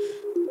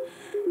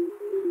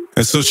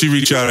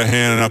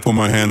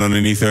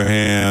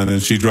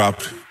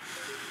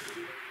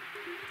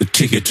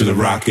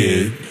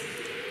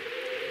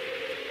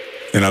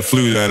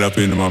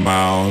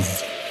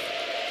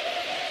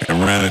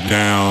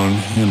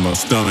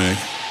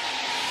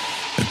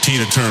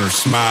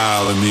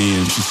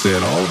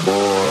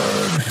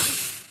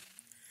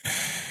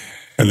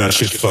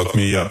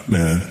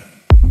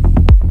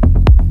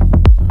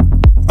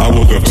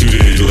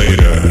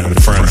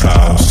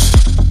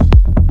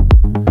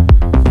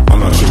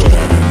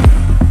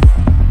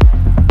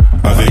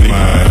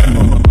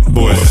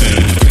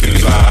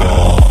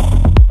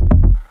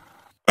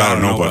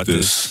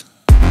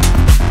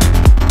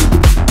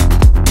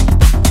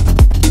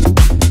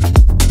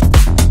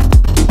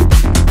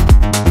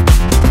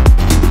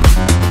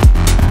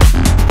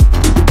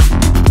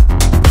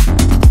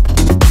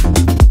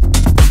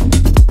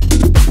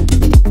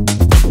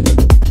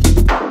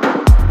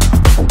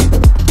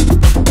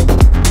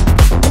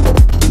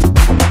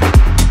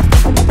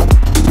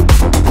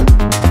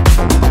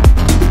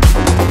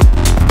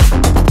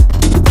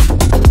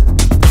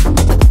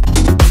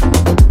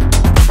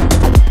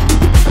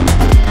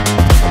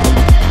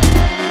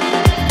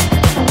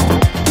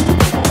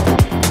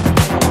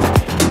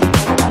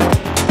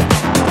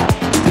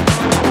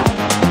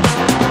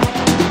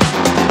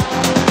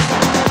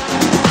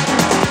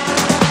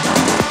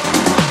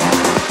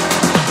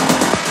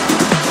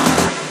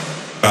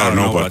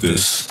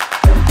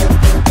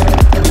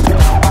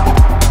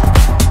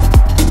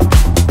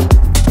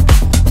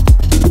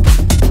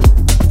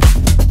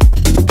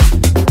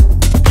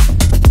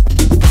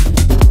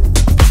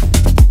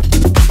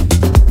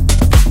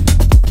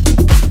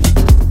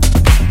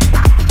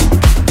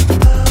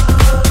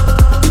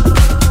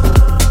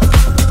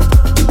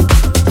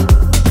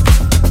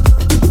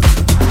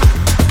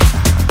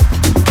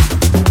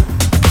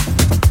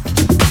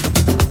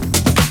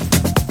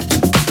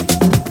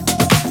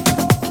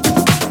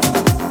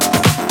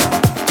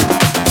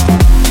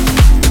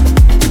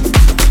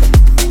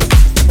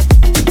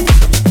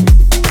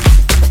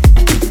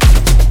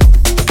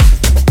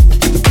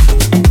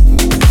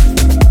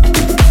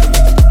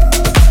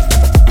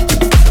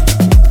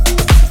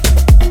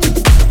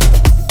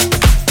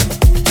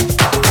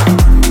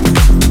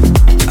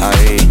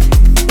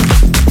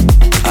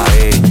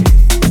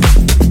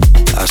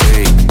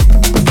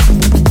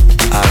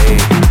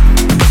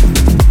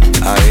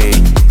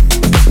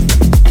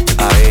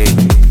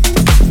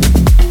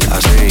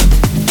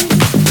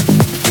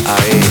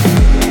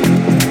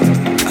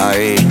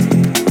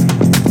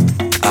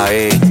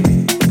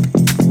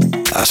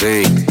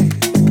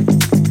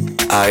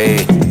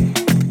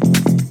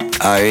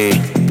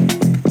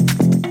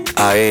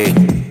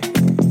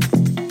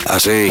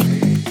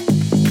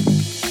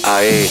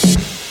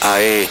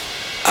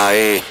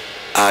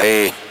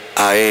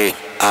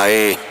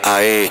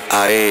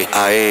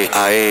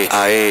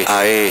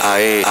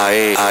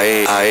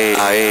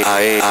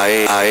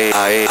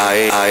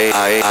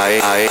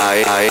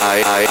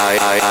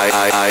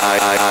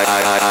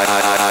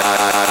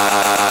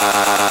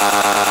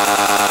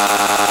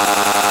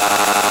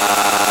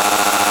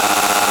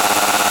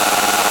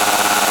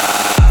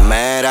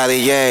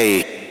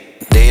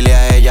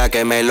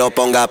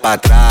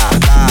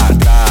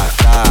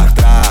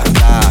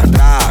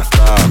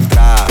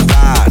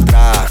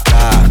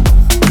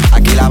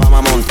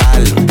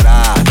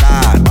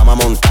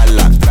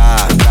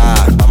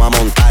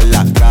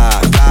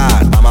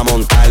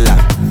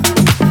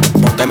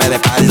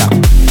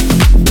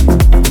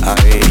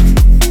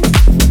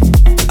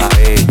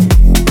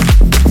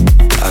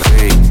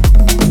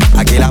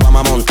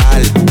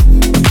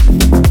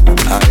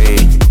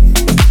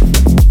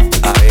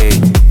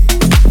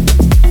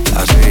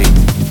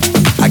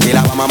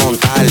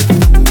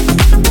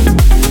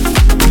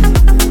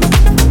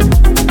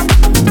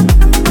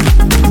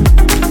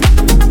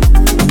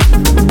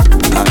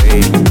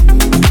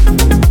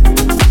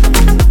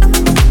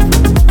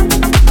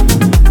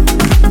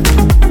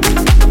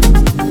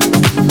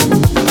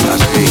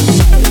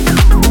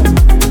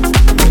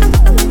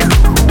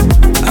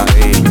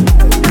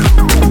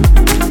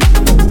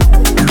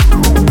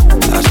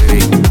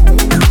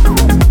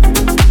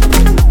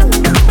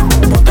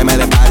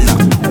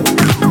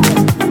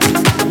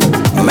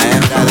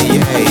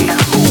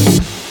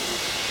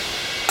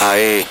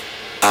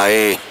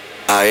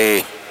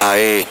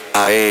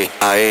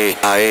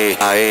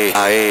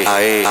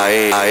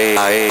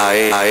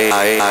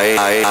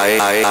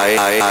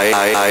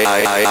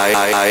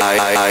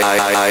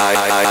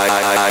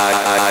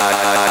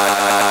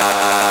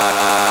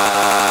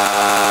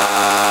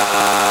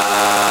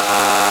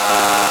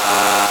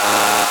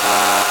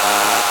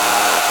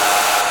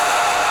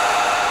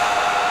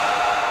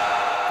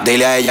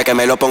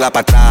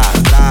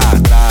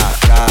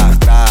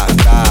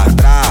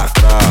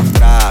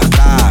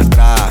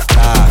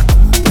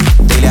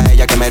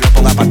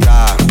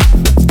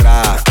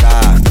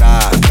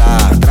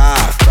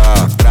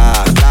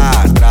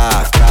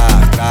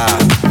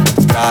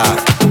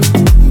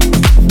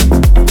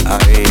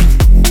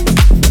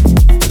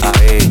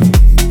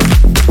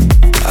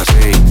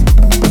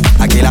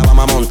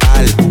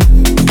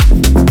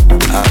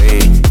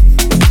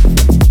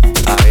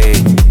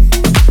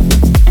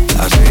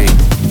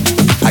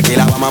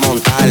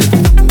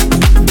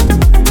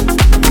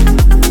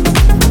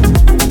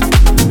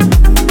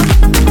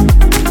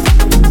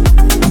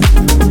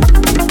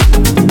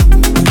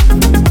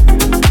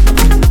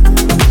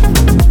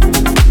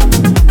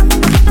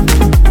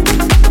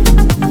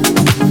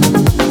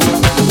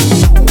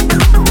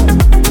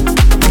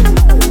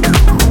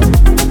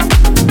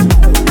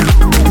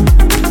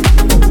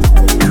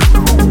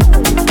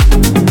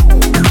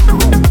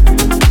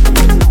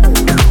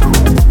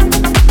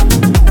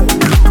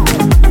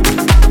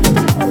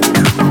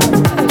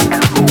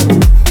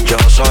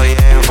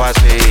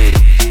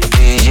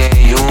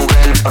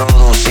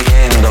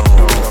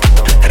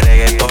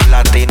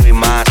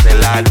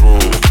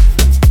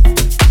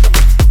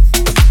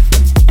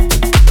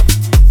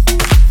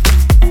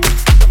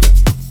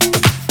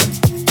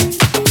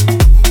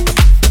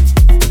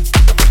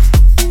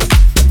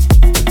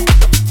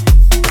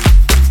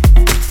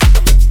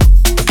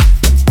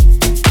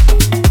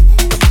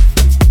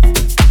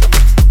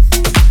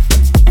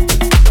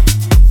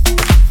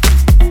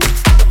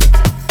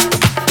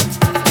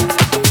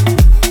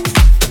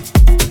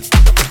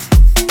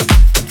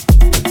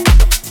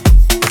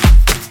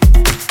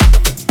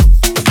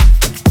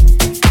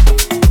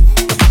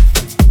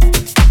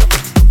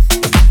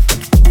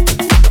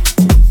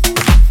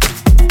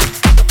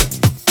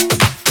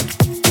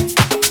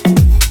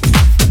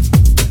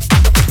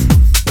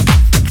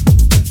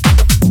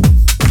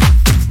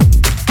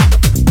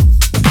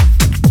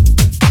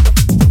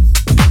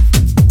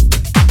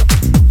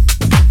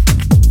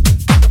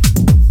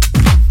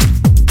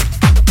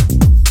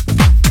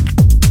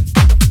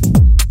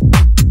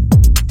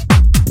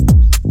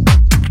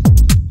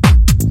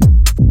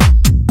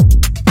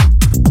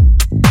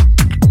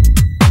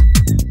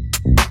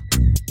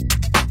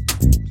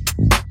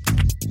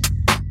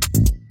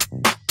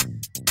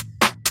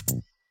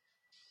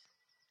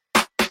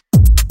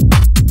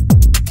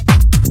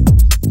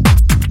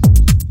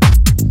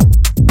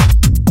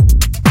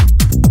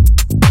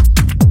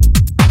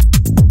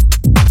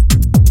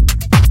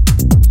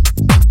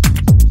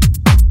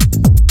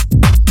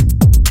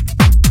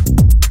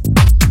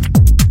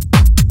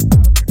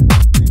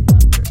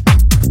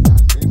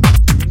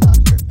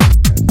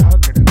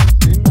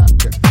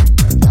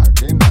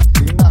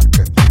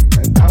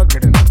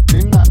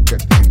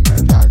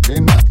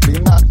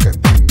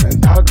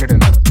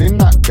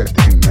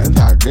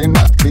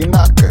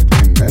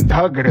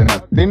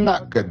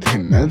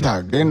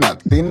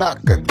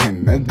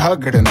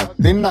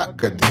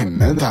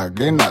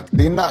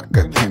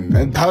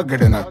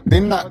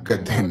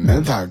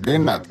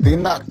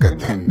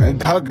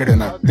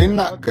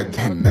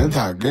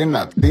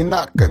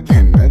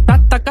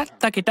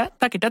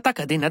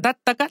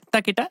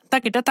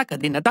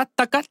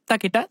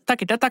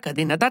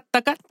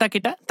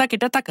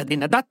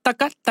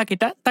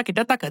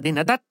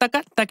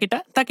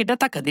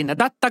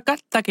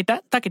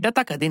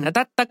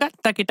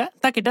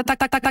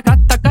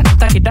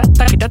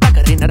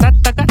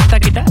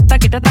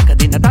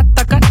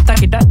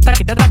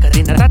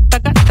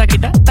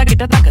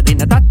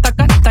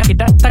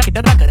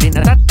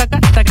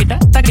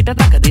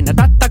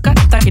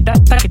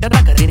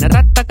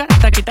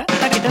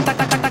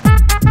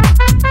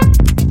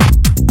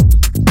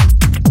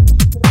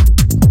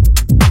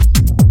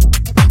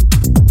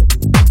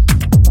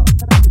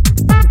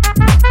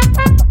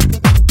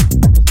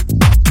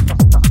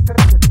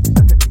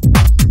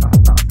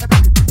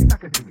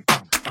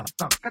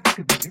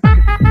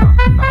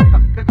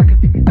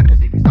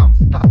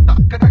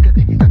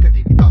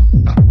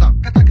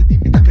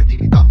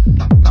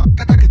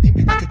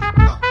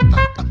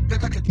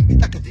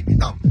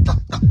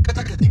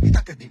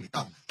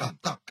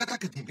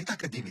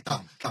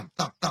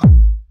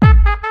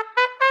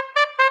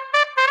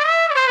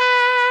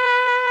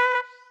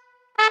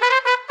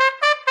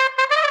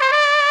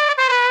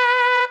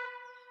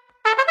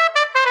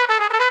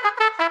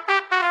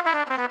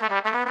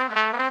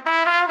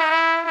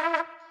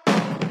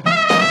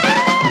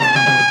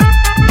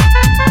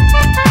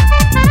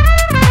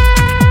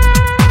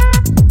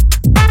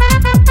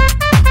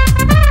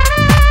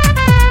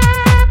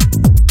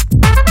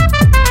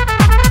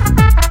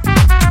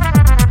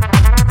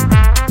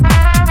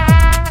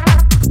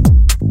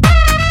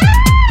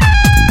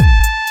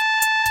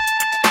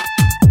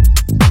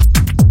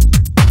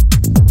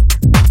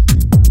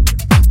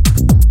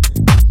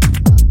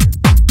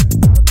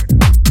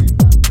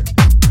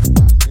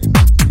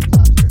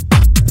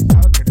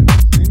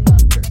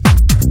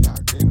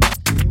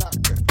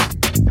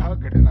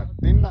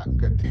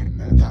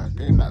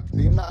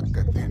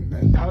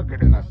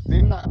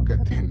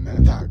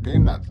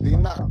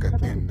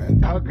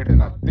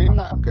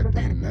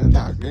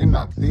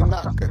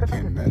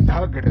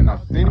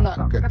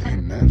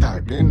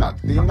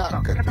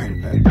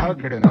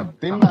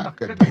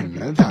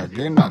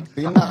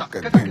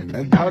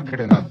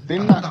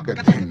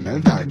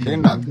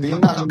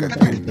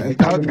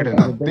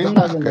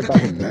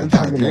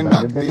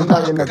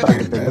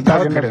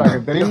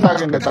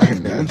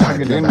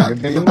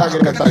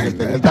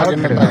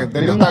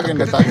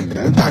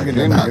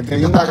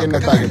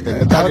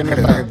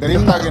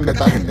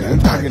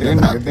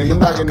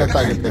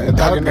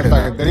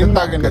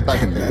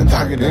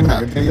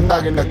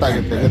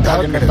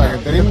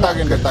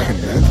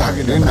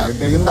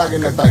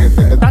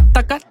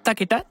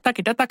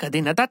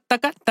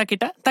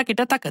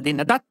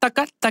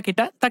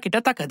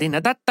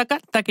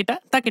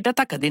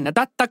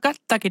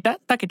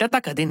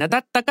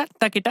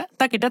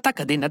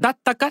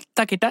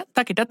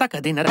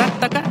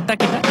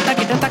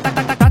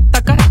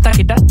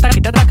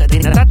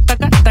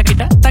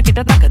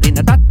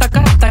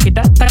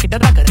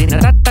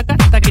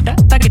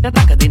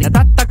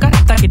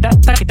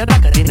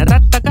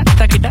 Takita